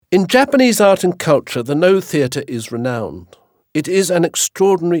In Japanese art and culture, the No theatre is renowned. It is an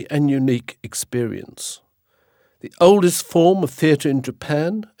extraordinary and unique experience. The oldest form of theatre in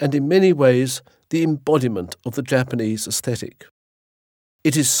Japan, and in many ways the embodiment of the Japanese aesthetic.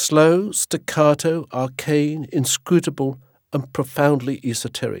 It is slow, staccato, arcane, inscrutable, and profoundly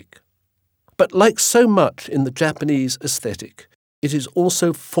esoteric. But like so much in the Japanese aesthetic, it is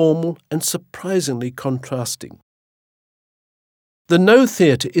also formal and surprisingly contrasting. The No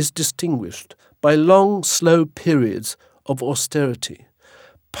theatre is distinguished by long, slow periods of austerity,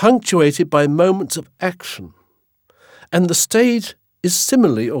 punctuated by moments of action. And the stage is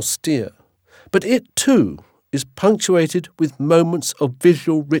similarly austere, but it too is punctuated with moments of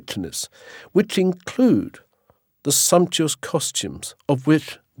visual richness, which include the sumptuous costumes, of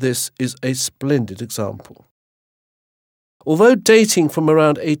which this is a splendid example. Although dating from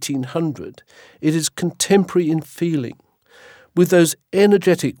around 1800, it is contemporary in feeling, with those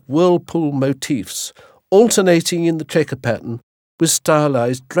energetic whirlpool motifs alternating in the checker pattern with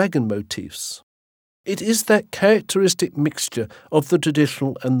stylized dragon motifs. It is that characteristic mixture of the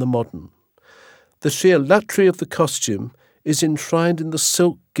traditional and the modern. The sheer luxury of the costume is enshrined in the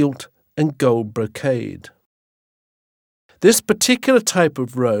silk gilt and gold brocade. This particular type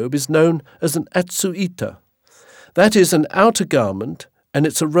of robe is known as an atsuita. That is an outer garment, and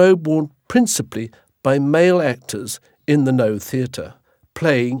it's a robe worn principally by male actors in the No theatre,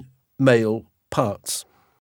 playing male parts.